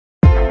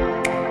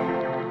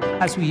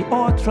as we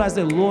all trust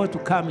the Lord to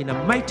come in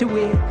a mighty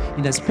way,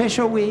 in a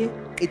special way.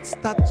 It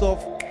starts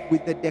off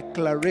with the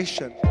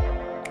declaration.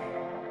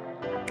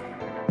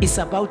 It's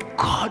about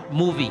God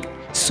moving.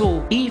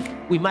 So if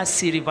we must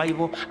see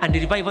revival, and the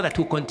revival that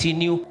will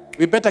continue,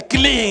 We better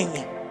cling.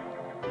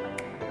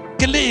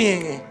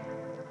 Cling.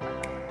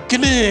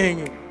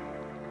 Cling.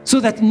 so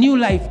that new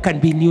life can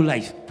be new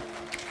life.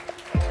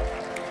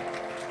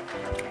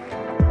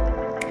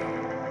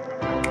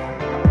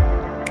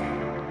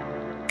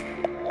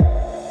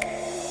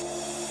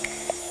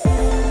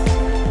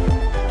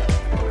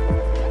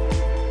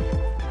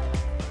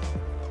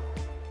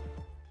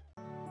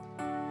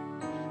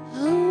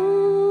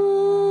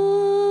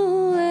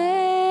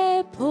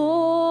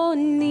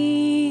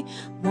 Uweponi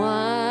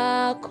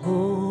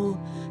mwako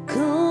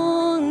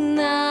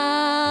kuna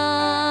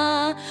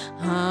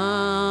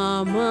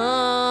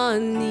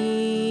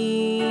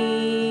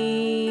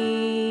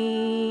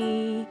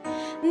amani.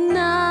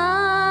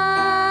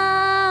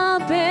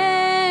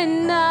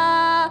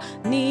 Napenda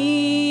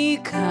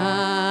nikae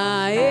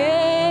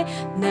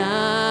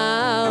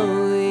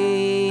nawe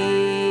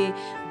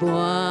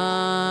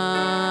Bwana.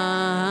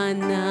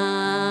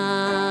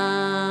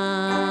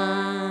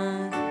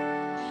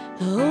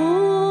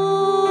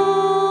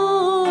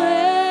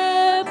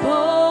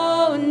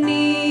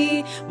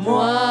 Uweponi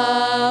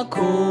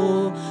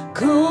mwako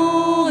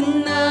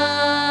kuna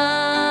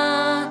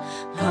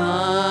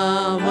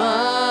amani.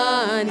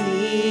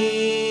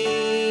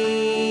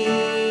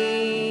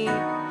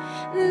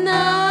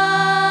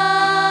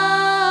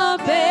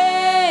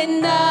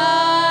 Napenda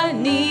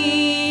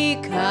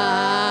nikae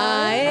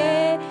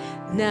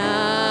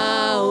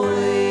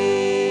nawe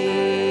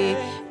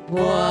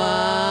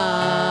Bwana.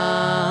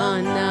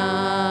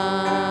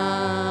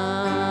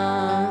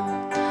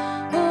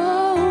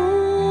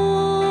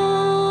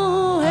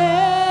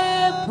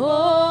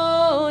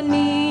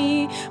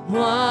 Uweponi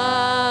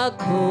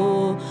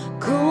mwako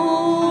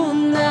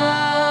kuna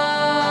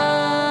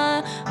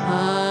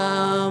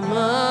amani.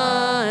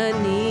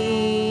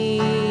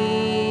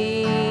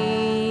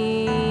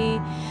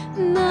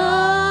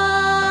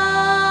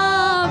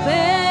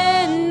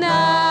 Napenda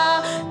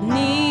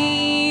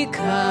nikae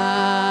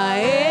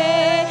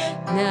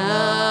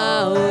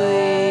nawe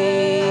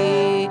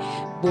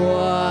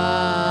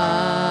Bwana.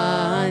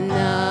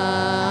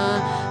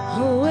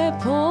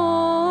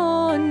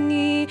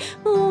 Uweponi,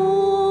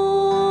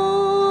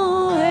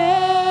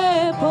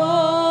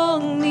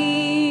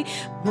 uweponi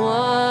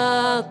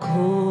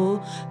mwako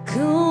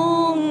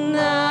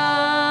kuna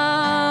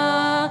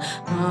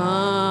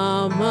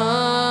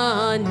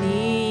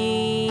amani.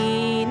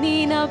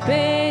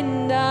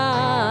 Ninapenda,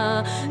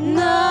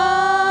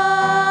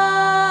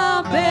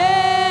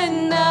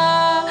 napenda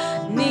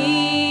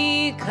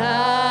nikae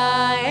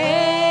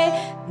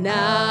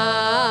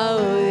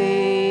nawe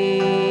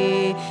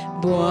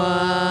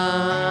Bwana.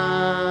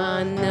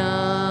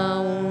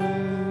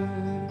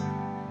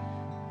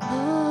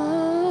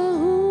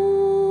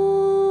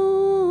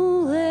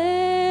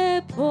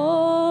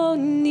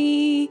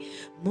 Uweponi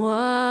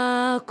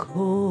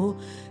mwako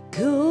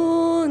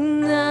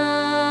kuna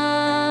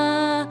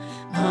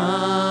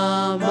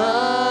amani.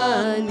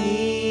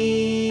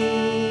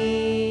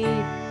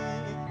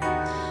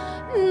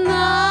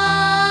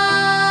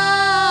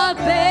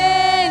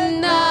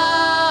 Napenda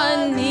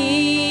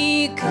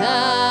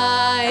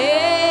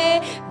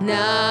nikae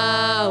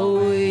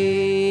nawe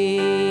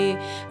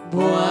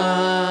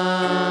Bwana.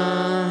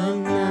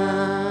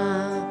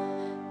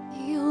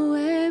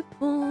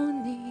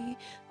 Uweponi,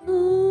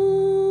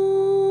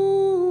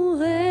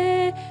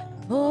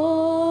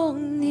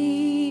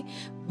 uweponi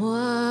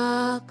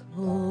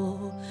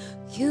mwako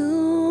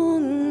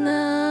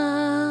kuna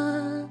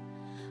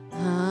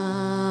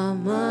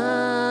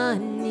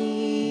amani.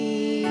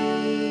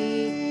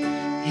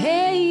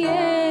 Hey,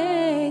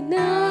 yeah,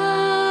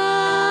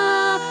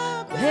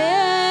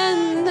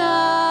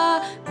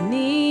 napenda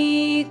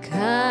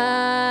nikae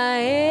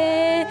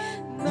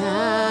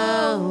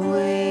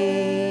nawe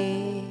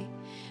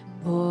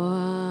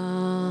Bwana.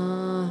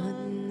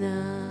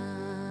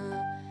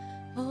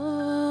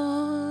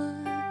 Oh,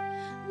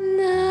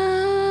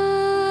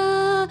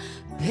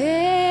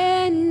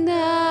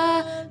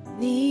 napenda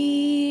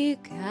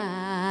nikae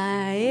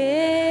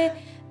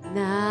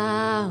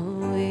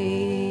nawe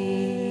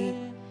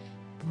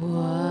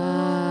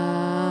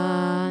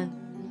Bwana.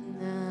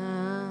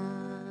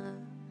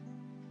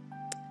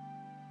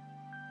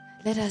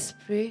 Let us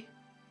pray.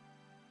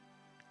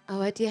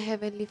 Our dear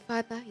Heavenly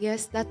Father,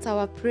 yes, that's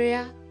our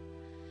prayer.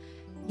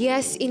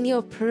 Yes, in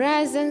your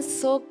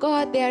presence, oh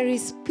God, there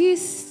is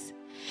peace.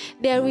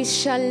 There is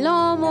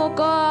shalom, oh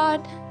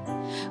God.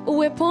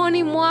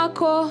 Uweponi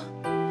mwako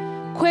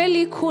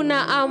kweli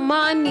kuna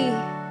amani.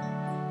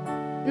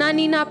 Na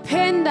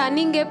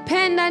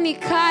ningependa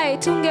nikae,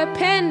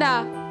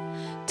 tungependa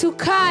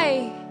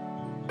tukae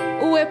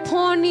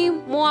uweponi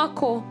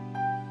mwako.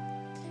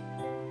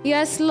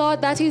 Yes,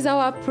 Lord, that is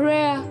our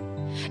prayer.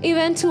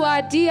 Even to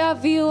our dear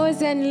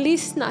viewers and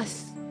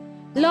listeners.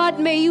 Lord,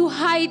 may you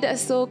hide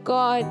us, oh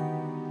God.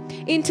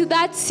 into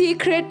that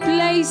secret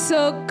place,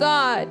 oh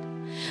God.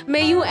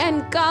 May you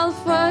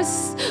engulf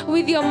us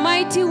with your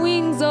mighty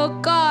wings, oh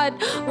God,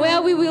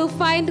 where we will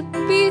find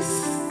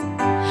peace.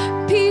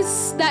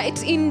 Peace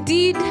that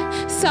indeed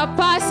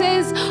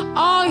surpasses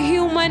all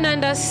human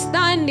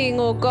understanding,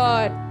 oh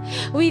God.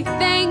 We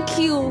thank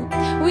you.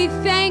 We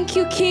thank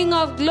you, King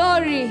of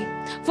Glory,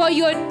 for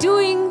your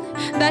doing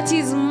that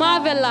is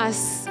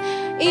marvelous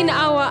in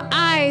our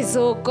eyes,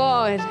 oh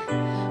God.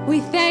 We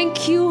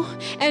thank you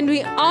and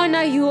we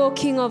honor you, O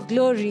King of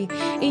Glory.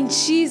 In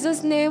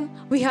Jesus' name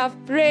we have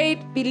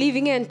prayed,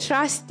 believing and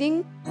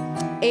trusting.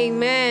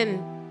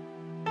 Amen.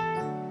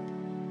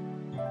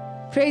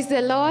 Praise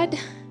the Lord.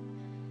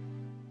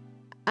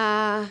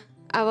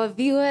 Our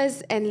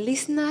viewers and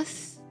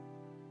listeners,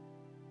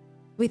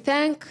 we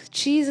thank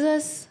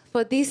Jesus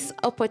for this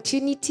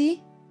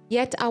opportunity,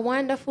 yet a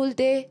wonderful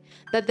day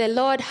that the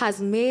Lord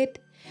has made.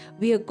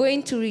 We are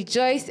going to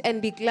rejoice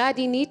and be glad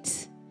in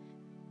it.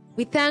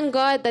 We thank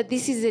God that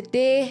this is a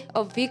day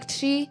of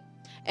victory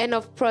and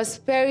of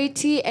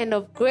prosperity and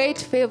of great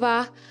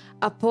favor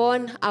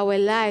upon our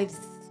lives.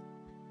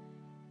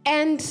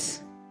 And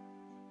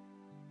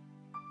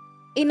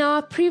in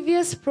our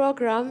previous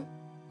program,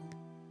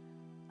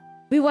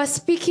 we were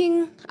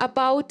speaking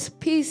about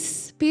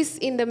peace, peace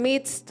in the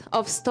midst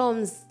of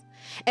storms.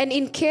 And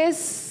in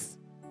case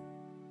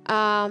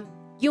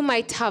you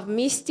might have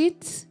missed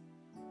it,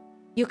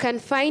 you can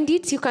find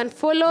it, you can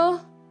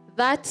follow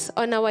that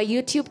on our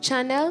YouTube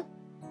channel.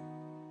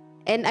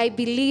 And I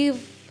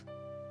believe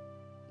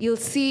you'll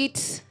see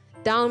it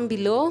down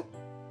below.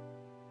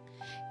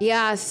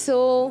 Yeah,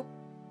 so,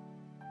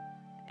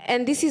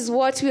 and this is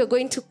what we are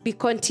going to be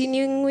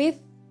continuing with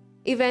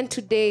even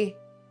today.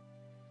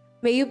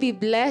 May you be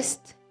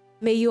blessed.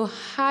 May your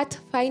heart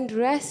find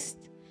rest.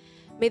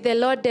 May the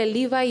Lord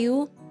deliver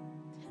you.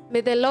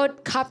 May the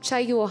Lord capture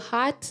your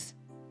heart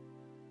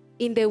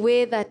in the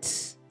way that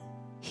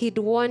He'd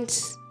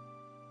want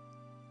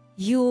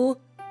you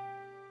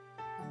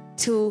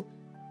to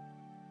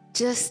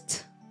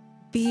just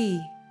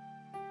be.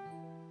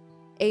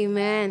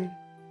 Amen.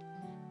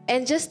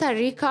 And just a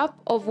recap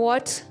of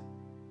what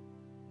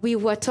we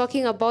were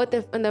talking about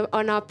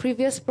on our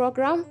previous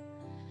program.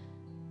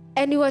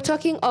 And we were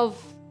talking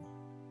of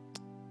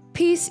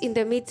peace in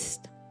the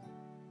midst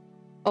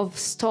of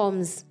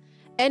storms.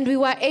 And we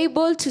were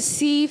able to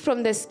see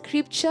from the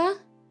scripture,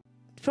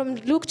 from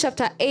Luke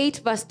chapter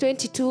 8, verse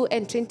 22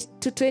 and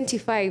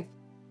 25.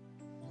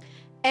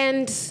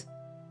 And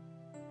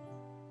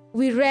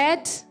we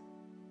read,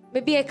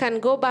 maybe I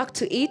can go back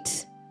to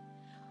it.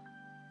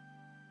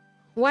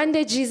 One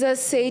day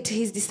Jesus said to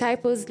his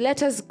disciples,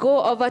 "Let us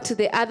go over to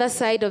the other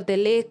side of the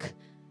lake."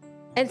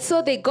 And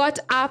so they got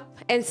up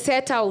and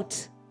set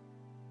out.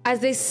 As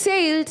they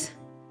sailed,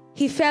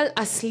 he fell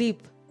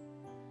asleep.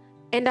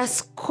 And a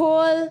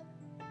squall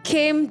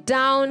came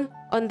down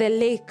on the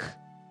lake,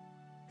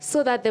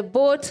 so that the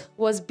boat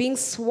was being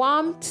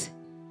swamped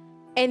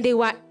and they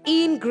were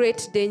in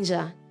great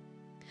danger.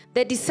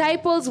 The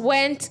disciples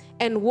went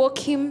and woke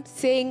him,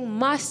 saying,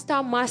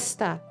 "Master,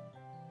 Master,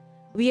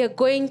 we are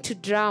going to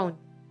drown."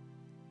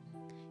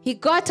 He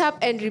got up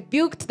and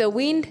rebuked the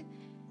wind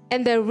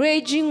and the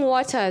raging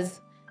waters.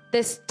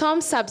 The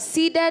storm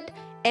subsided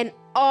and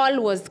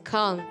all was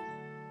calm.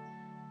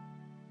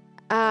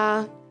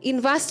 In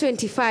verse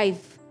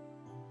 25,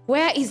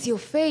 "Where is your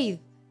faith?"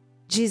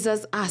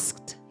 Jesus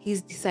asked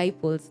his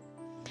disciples.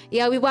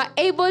 Yeah, we were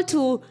able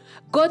to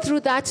go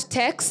through that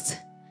text,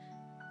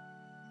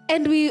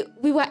 and we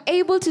were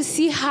able to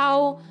see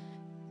how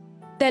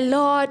the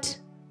Lord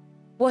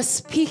was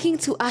speaking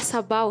to us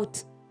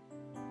about.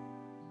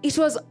 It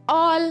was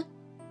all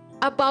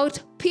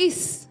about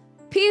peace,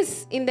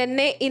 peace in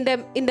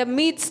the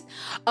midst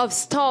of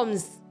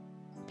storms.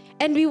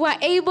 And we were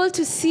able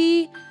to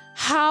see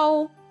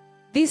how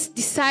these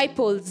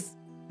disciples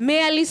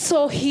merely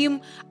saw him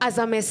as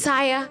a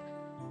Messiah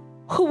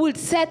who would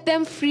set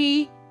them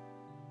free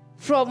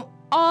from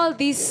all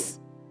these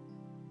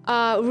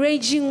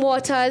raging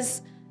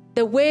waters,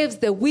 the waves,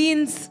 the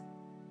winds.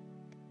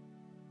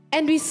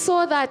 And we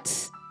saw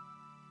that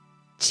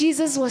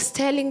Jesus was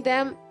telling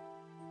them,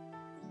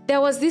 there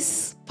was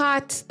this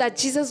part that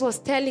Jesus was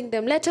telling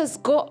them, "Let us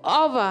go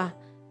over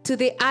to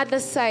the other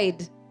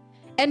side."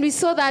 And we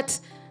saw that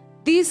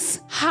this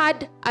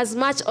had as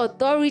much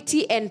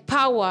authority and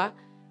power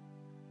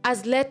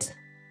as "let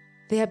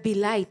there be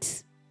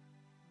light"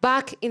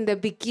 back in the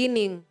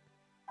beginning.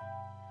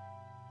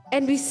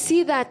 And we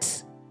see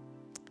that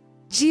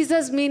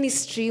Jesus'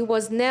 ministry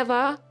was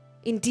never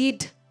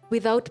indeed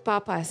without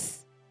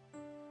purpose.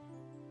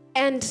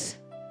 And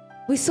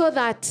we saw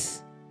that,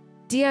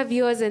 dear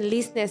viewers and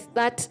listeners,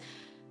 that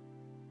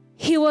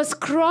he was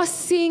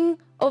crossing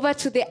over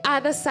to the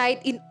other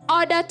side in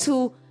order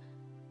to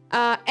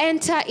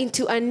enter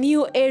into a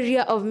new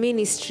area of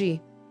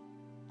ministry.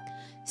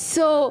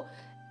 So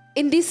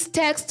in this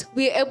text,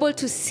 we're able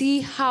to see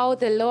how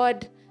the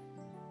Lord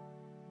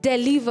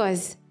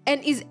delivers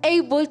and is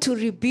able to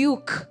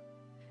rebuke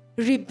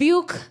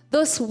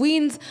those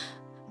winds,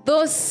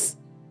 those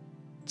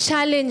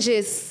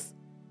challenges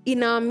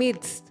in our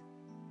midst.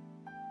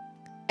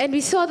 And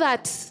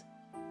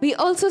we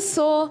also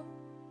saw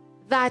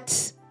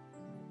that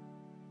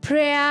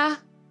prayer,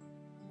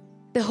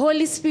 the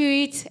Holy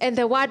Spirit, and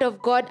the Word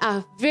of God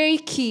are very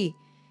key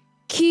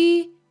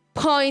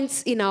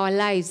points in our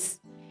lives.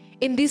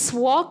 In this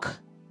walk,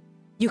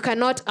 you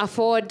cannot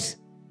afford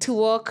to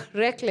walk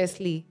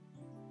recklessly.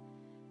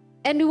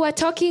 And we were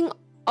talking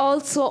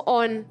also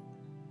on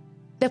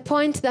the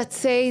point that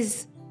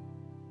says,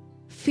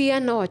 fear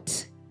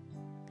not.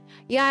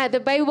 Yeah, the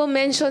Bible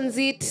mentions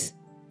it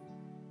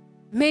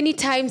many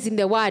times in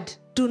the Word.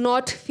 Do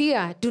not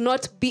fear. Do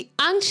not be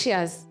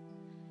anxious.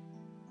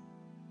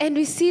 And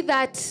we see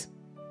that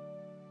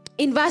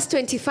in verse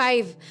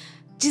 25,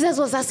 Jesus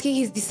was asking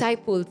his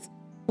disciples,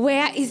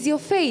 where is your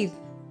faith?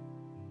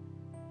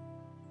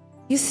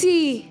 You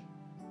see,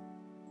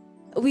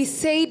 we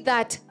say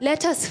that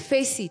let us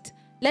face it.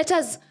 Let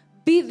us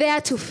be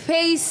there to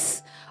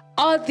face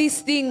all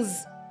these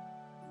things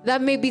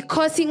that may be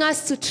causing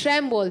us to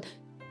tremble,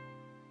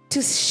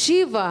 to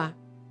shiver.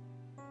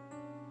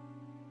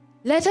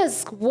 Let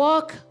us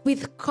walk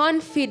with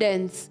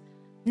confidence,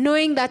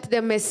 knowing that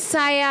the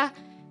Messiah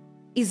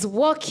is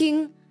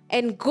walking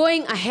and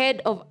going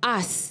ahead of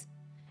us.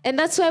 And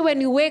that's why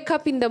when you wake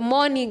up in the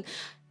morning,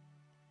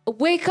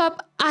 wake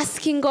up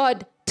asking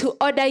God to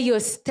order your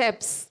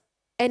steps,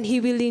 and he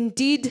will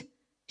indeed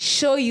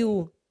show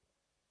you.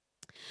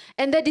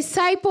 And the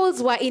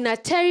disciples were in a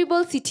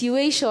terrible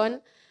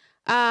situation,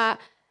 and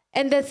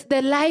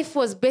the life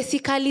was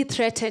basically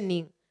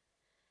threatening.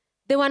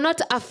 They were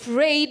not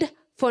afraid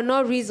for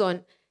no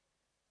reason.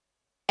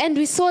 And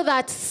we saw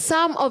that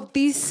some of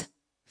these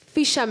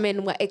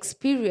fishermen were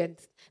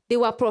experienced. They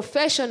were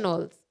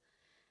professionals.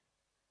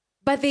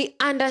 But they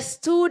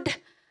understood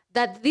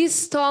that this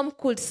storm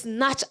could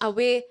snatch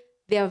away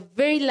their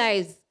very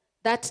lives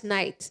that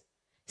night.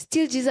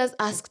 Still, Jesus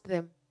asked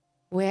them,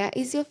 where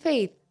is your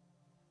faith?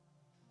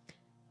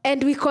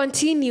 And we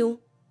continue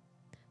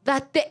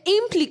that the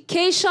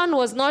implication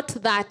was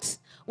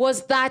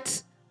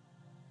that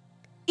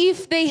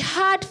if they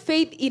had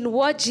faith in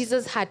what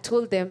Jesus had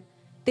told them,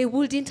 they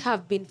wouldn't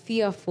have been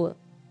fearful.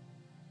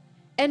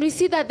 And we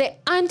see that the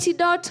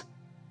antidote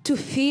to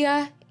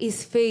fear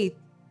is faith.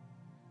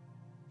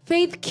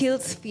 Faith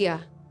kills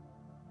fear.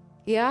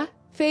 Yeah?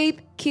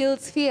 Faith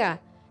kills fear.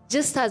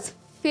 Just as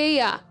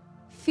fear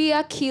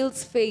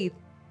kills faith.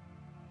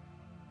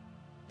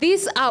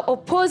 These are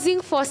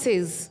opposing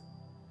forces.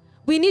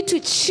 We need to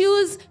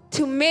choose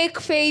to make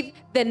faith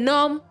the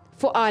norm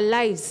for our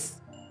lives.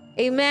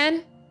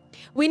 Amen?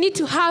 We need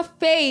to have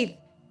faith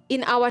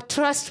in our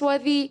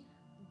trustworthy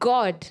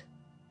God.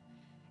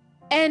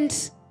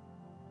 And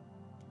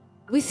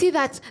we see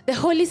that the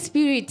Holy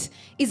Spirit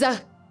is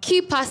a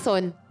key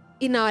person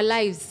in our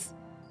lives.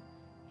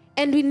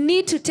 And we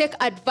need to take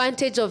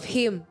advantage of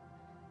him.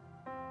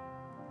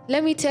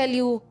 Let me tell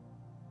you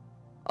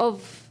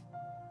of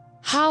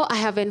how I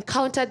have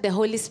encountered the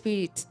Holy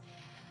Spirit.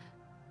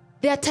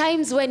 There are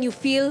times when you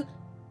feel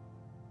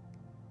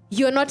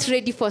you're not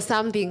ready for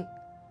something.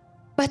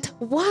 But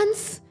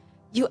once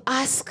you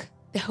ask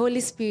the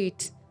Holy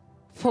Spirit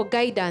for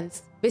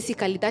guidance,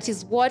 basically that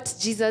is what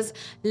Jesus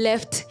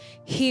left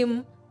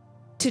him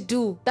to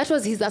do. That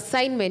was his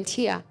assignment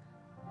here.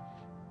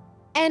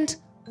 And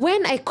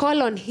when I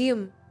call on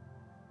him,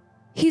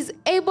 he's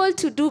able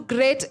to do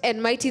great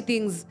and mighty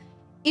things,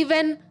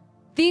 even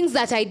things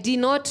that I did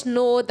not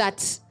know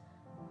that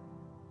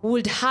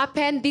would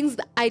happen, things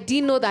that I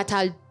didn't know that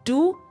I'll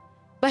do,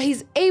 but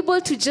he's able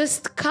to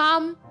just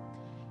come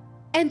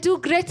and do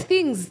great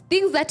things,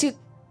 things that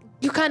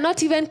you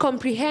cannot even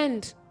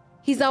comprehend.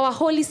 He's our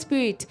Holy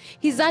Spirit.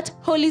 He's that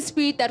Holy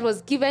Spirit that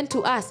was given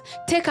to us.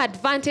 Take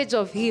advantage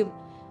of him,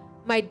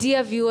 my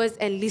dear viewers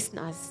and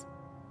listeners.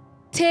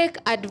 Take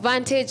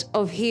advantage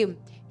of him.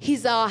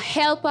 He's our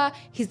helper.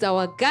 He's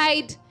our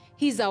guide.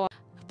 He's our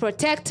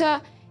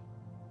protector.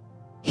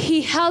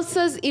 He helps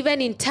us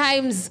even in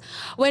times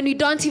when we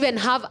don't even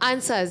have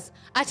answers.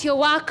 At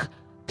your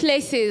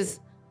workplaces,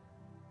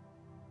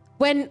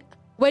 when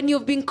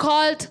you've been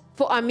called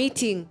for a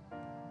meeting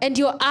and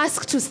you're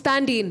asked to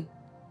stand in,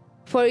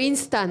 for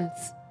instance,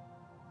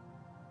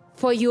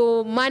 for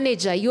your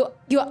manager, you're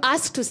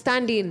asked to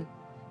stand in,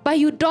 but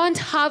you don't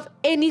have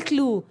any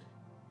clue.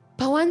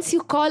 But once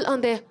you call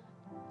on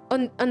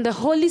the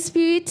Holy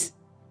Spirit,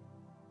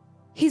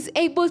 he's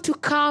able to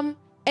come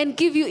and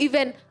give you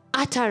even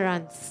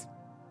utterance.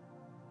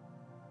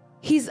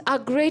 He's a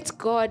great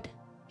God.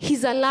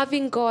 He's a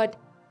loving God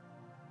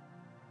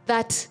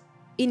that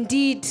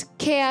indeed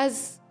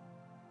cares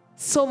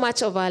so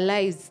much of our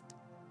lives.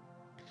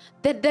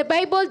 The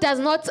Bible does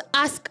not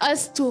ask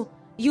us to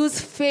use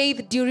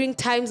faith during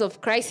times of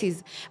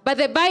crisis, but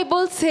the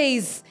Bible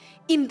says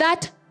in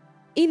that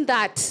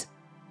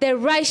the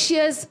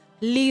righteous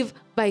live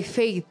by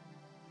faith.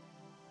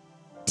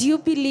 Do you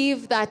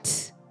believe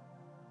that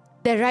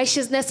the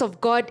righteousness of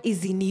God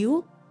is in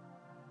you?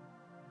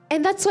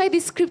 And that's why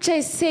this scripture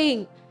is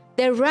saying,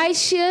 the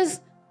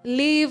righteous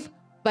live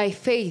by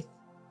faith.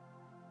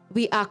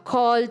 We are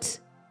called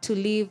to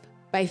live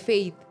by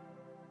faith.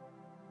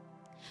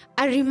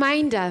 a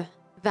reminder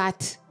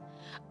that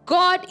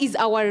God is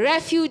our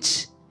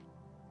refuge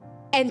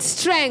and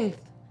strength,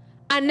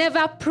 and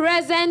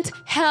ever-present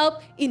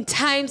help in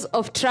times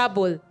of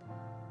trouble.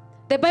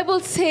 The Bible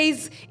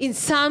says in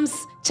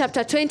Psalms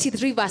chapter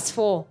 23, verse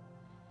 4,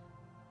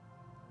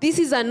 this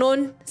is a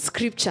known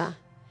scripture.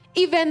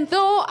 Even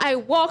though I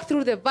walk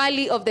through the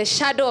valley of the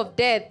shadow of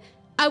death,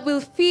 I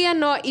will fear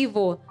no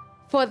evil,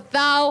 for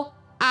thou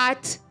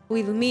art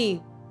with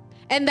me.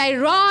 And thy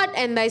rod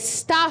and thy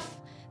staff,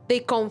 they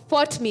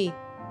comfort me.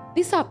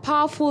 These are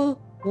powerful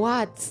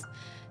words.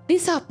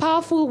 These are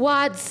powerful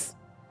words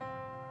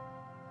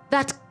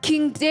that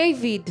King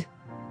David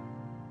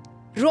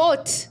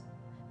wrote.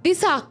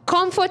 These are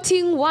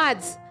comforting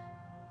words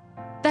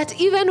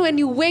that even when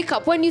you wake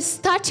up, when you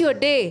start your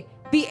day,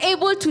 be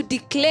able to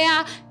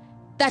declare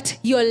that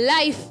your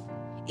life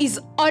is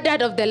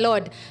ordered of the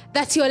Lord,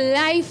 that your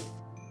life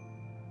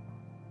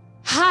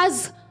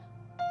has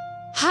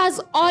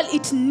all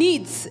it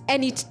needs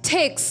and it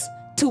takes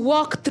to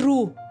walk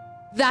through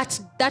that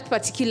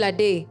particular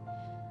day.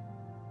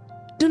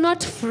 Do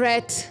not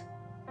fret,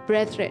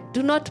 brethren.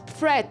 Do not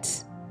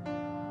fret,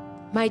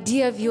 my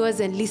dear viewers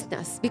and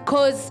listeners,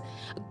 because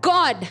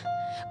God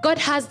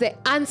has the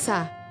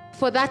answer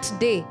for that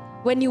day.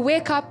 When you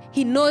wake up,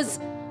 He knows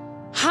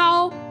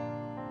how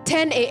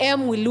 10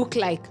 a.m. will look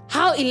like,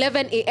 how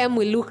 11 a.m.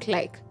 will look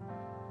like.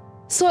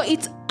 So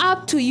it's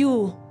up to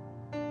you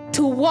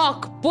to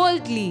walk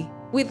boldly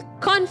with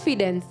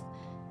confidence,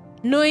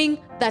 knowing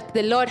that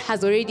the Lord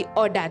has already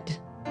ordered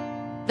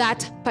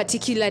that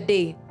particular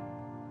day.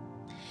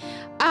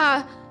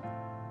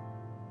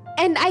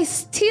 And I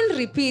still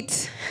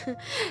repeat,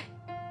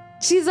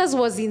 Jesus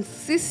was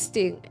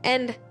insisting,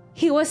 and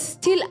He was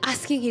still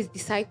asking His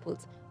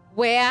disciples,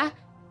 where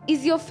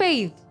is your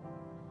faith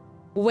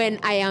when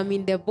I am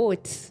in the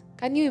boat?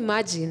 Can you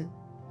imagine?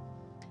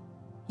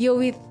 You're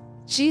with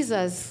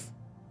Jesus,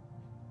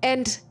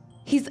 and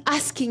He's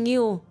asking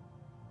you.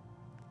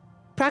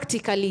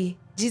 Practically,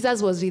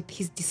 Jesus was with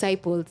His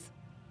disciples,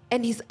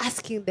 and He's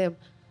asking them,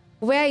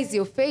 where is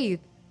your faith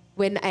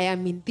when I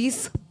am in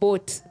this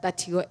boat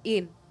that you're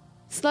in?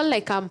 It's not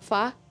like I'm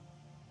far.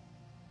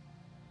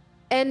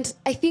 And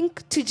I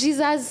think to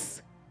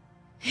Jesus,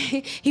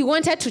 He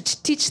wanted to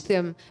teach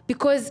them,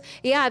 because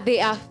they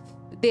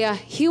are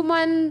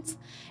humans,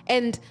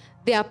 and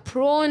they are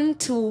prone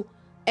to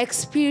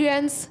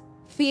experience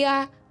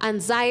fear,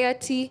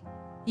 anxiety,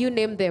 you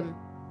name them.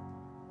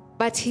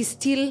 But He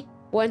still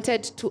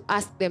wanted to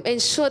ask them and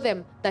show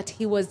them that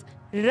He was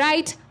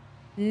right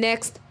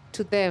next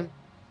to them.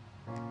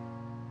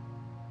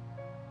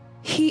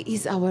 He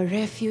is our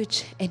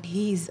refuge and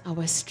He is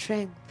our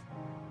strength.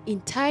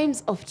 In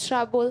times of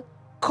trouble,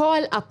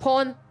 call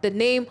upon the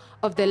name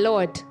of the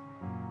Lord.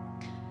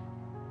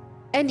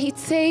 And it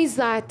says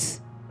that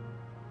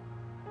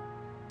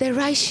the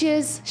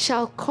righteous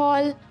shall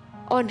call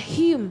on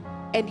Him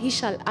and He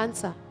shall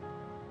answer.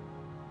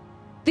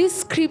 These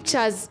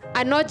scriptures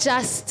are not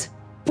just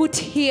put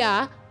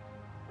here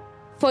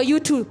for you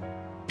to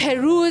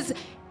peruse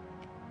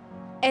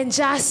and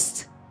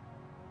just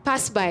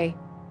pass by.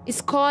 It's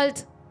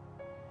called,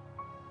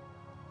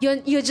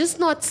 you're just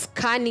not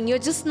scanning, you're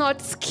just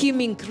not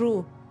skimming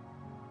through.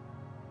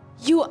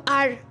 You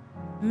are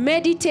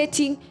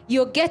meditating,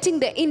 you're getting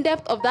the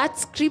in-depth of that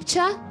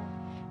scripture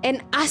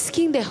and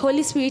asking the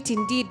Holy Spirit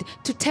indeed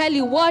to tell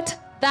you what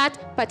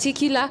that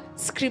particular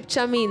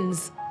scripture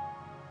means.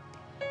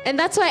 And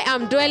that's why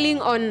I'm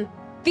dwelling on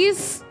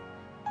this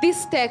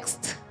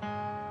text,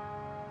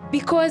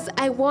 because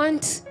I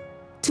want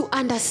to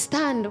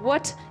understand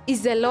what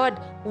is the Lord,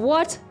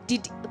 what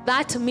did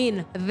that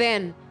mean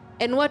then,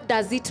 and what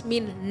does it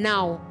mean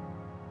now?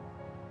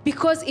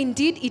 Because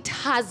indeed it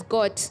has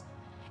got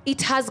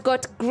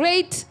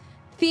great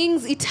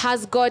things, it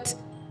has got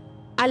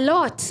a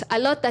lot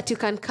that you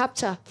can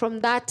capture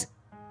from that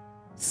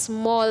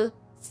small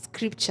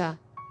scripture.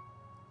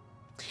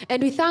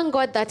 And we thank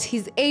God that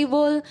He's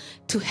able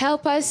to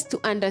help us to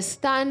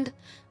understand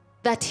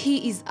that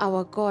He is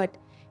our God.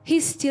 He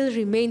still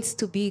remains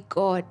to be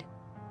God.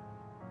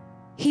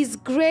 He's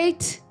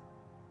great.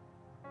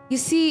 You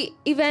see,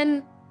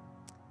 even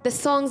the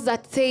songs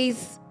that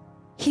says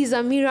He's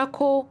a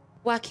miracle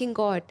working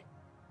God.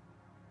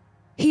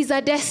 He's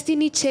a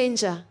destiny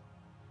changer.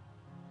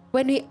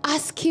 When we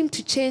ask Him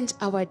to change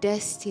our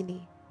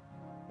destiny,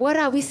 what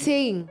are we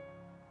saying?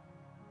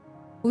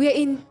 We're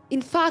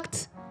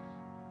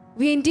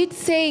indeed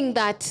saying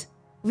that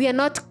we are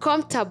not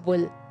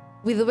comfortable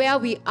with where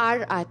we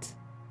are at,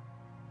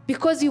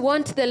 because we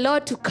want the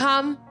Lord to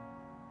come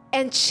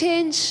and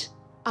change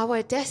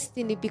our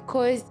destiny,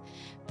 because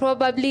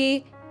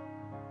probably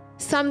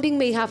something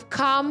may have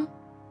come,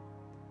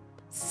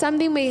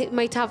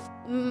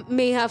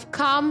 may have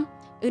come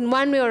in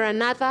one way or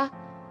another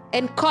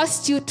and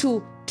caused you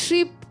to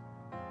trip,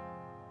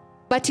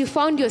 but you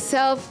found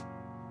yourself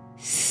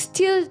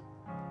still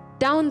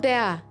down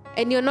there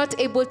and you're not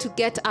able to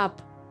get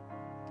up.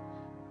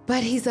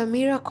 But He's a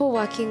miracle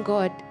working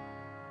God.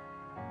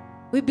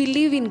 We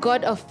believe in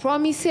God of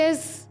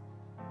promises,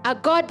 a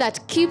God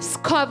that keeps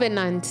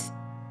covenant,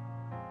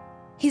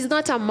 He's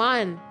not a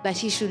man that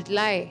he should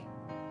lie.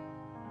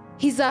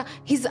 He's a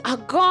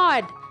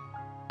God,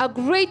 a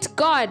great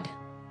God,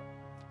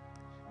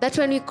 that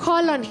when we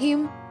call on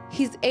him,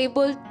 he's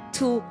able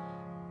to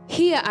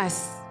hear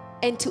us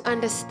and to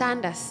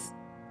understand us.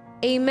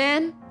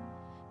 Amen.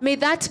 May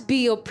that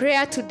be your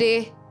prayer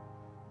today,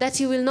 that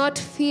you will not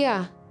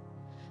fear,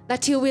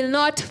 that you will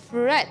not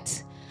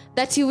fret,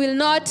 that you will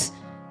not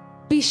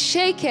be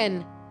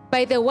shaken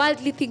by the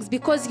worldly things,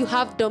 because you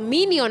have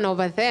dominion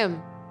over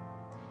them.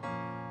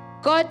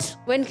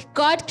 When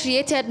God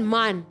created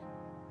man,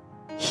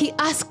 he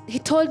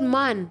told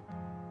man,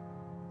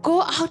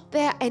 go out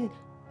there and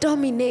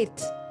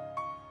dominate.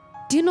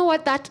 Do you know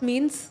what that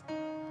means?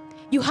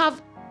 You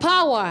have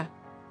power,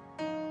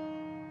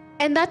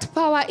 and that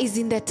power is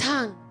in the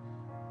tongue.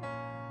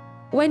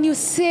 When you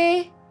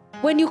say,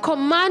 when you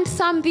command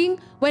something,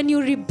 when you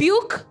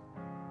rebuke,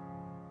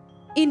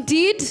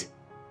 indeed,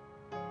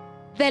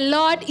 the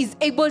Lord is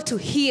able to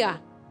hear.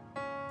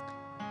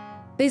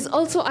 There's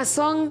also a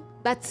song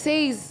that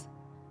says,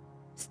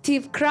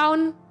 Steve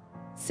Crown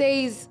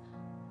says,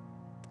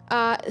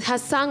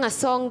 has sung a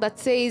song that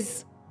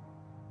says,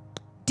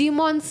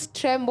 demons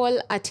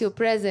tremble at your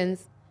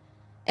presence,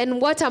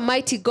 and what a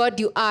mighty God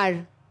you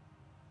are.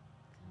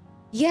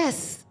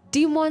 Yes,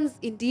 demons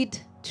indeed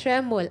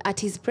tremble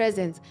at his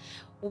presence.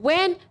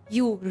 When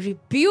you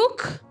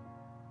rebuke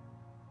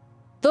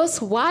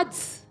those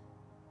words,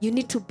 you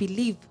need to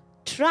believe,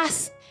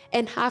 trust,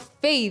 and have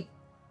faith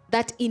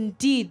that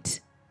indeed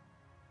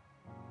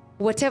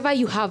whatever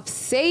you have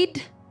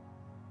said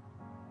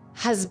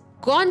has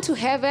gone to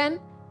heaven,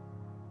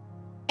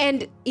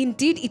 and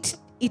indeed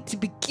it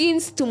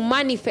begins to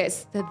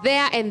manifest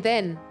there and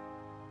then.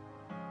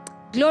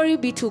 Glory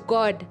be to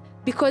God,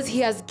 because he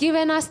has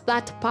given us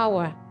that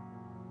power.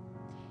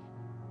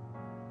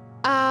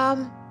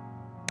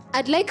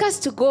 I'd like us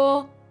to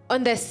go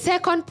on the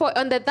second point,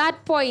 on the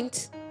third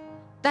point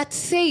that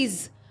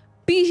says,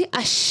 be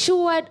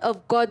assured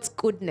of God's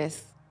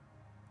goodness.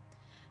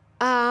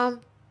 The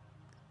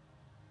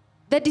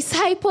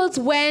disciples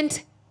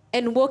went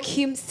and woke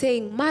him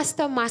saying,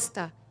 Master,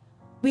 Master,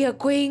 we are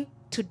going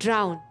to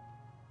drown.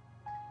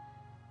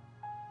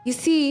 You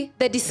see,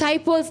 the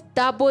disciples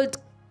doubled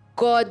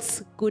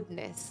God's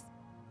goodness.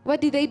 What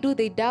did they do?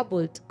 They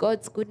doubled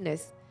God's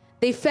goodness.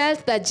 They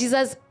felt that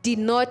Jesus did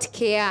not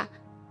care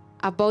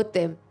about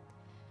them.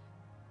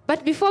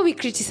 But before we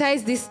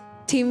criticize these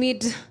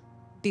timid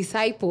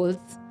disciples,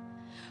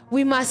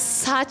 we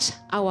must search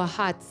our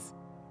hearts.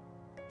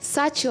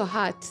 Search your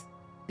heart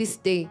this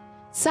day.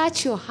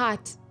 Search your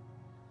heart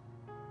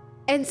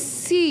and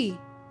see.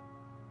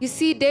 You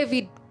see,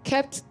 David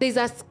there's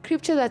a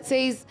scripture that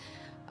says,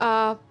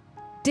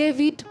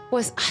 David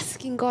was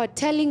asking God,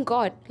 telling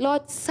God,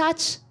 Lord,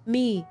 search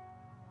me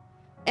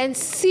and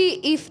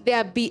see if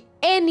there be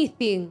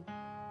anything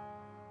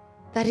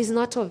that is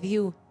not of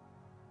you.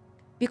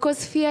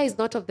 Because fear is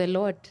not of the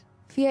Lord.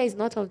 Fear is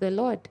not of the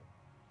Lord.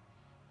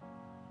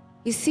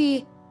 You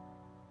see,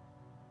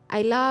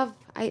 I love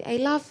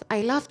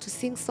to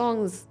sing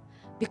songs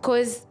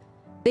because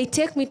they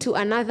take me to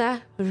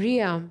another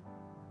realm.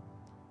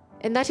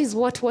 And that is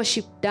what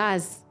worship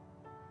does.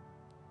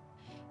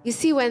 You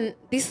see, when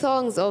these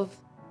songs of,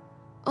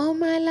 all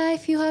my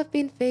life you have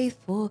been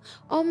faithful,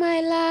 all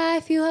my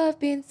life you have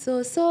been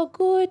so, so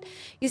good.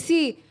 You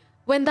see,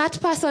 when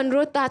that person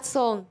wrote that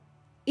song,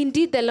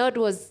 indeed the Lord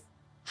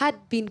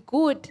had been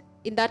good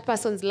in that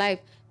person's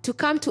life to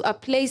come to a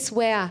place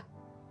where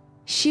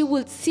she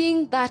would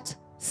sing that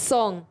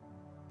song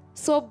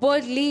so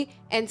boldly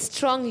and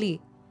strongly.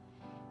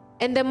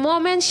 And the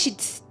moment she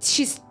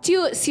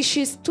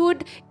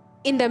stood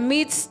in the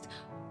midst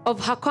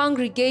of her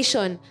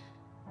congregation,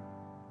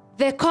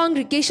 the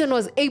congregation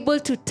was able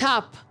to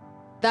tap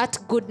that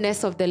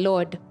goodness of the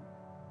Lord.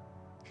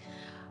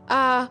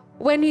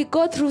 When we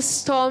go through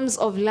storms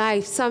of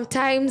life,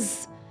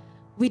 sometimes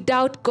we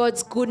doubt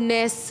God's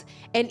goodness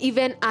and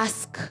even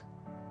ask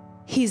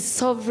his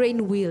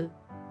sovereign will.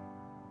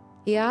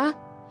 Yeah?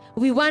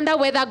 We wonder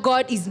whether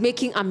God is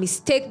making a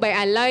mistake by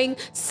allowing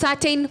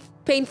certain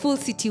painful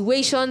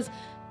situations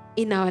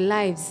in our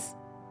lives.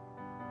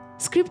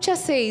 Scripture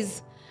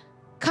says,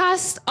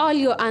 cast all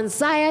your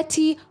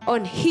anxiety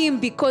on him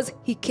because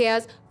he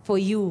cares for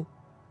you.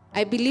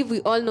 I believe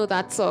we all know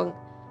that song.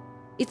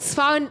 It's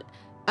found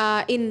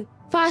in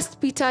 1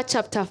 Peter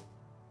chapter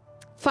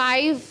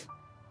 5,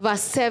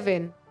 verse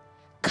 7.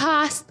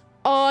 Cast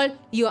all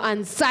your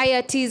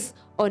anxieties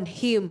on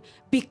him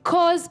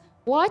because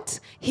what?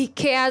 He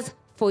cares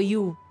for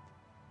you.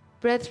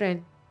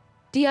 Brethren,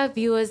 dear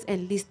viewers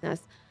and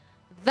listeners,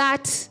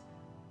 that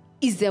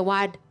is the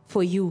word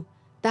for you.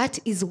 That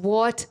is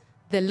what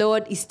the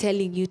Lord is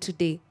telling you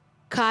today.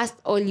 Cast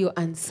all your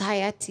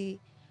anxiety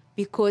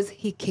because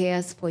he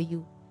cares for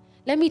you.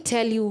 Let me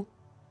tell you,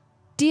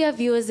 dear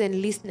viewers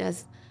and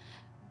listeners,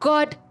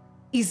 God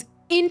is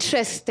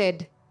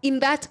interested in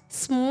that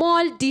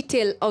small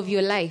detail of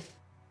your life.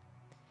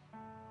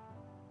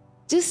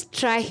 Just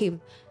try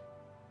him.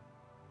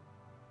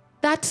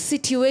 That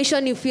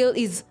situation you feel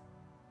is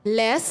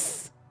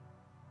less,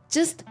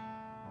 just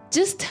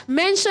Just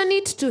mention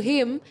it to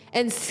him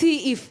and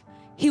see if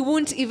he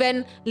won't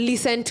even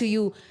listen to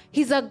you.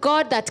 He's a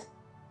God that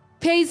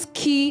pays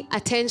key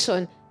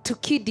attention to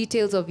key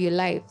details of your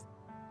life.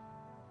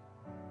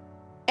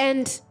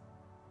 And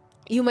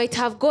you might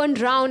have gone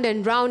round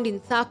and round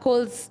in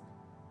circles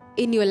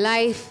in your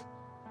life,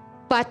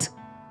 but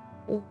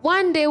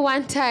one day,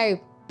 one time,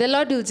 the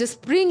Lord will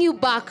just bring you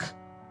back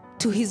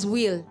to his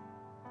will.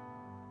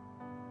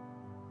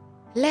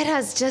 Let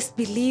us just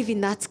believe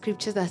in that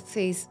scripture that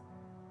says,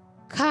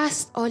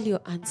 cast all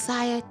your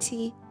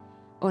anxiety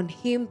on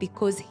him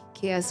because he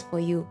cares for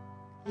you.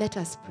 Let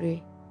us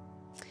pray.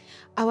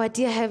 Our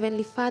dear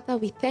Heavenly Father,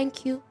 we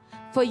thank you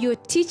for your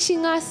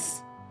teaching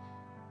us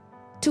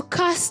to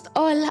cast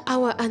all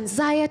our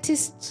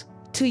anxieties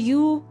to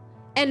you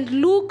and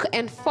look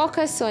and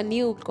focus on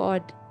you,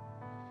 God.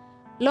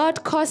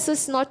 Lord, cause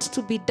us not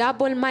to be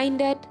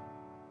double-minded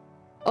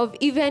of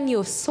even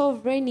your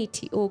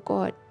sovereignty, O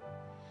God.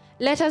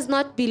 Let us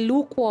not be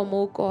lukewarm,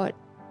 O God.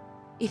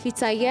 If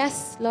it's a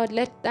yes, Lord,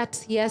 let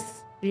that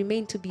yes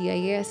remain to be a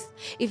yes.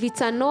 If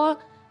it's a no,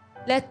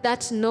 let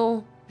that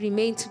no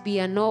remain to be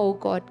a no, O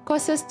God.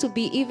 Cause us to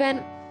be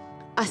even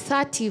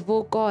assertive,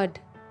 O God,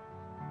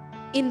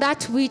 in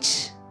that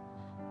which,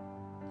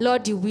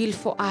 Lord, you will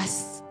for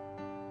us.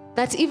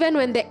 That even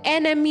when the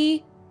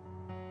enemy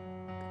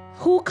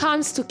who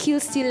comes to kill,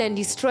 steal, and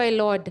destroy,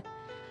 Lord,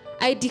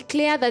 I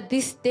declare that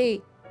this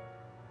day,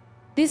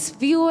 these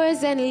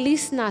viewers and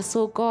listeners,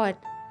 oh God,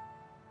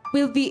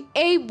 will be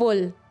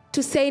able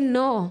to say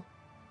no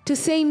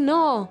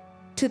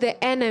to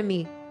the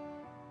enemy.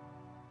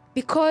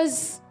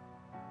 Because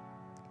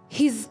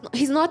he's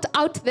not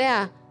out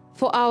there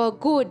for our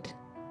good.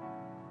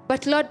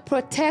 But Lord,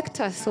 protect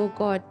us, oh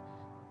God.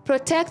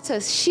 Protect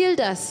us, shield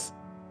us.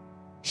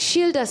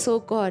 Shield us, oh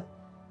God.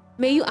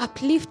 May you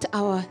uplift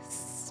our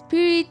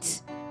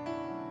spirit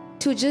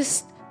to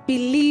just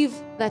believe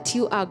that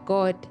you are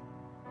God.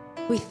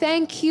 We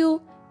thank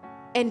you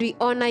and we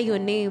honor your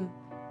name.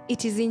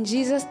 It is in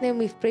Jesus' name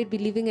we've prayed,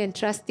 believing and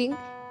trusting.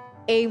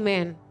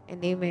 Amen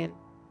and amen.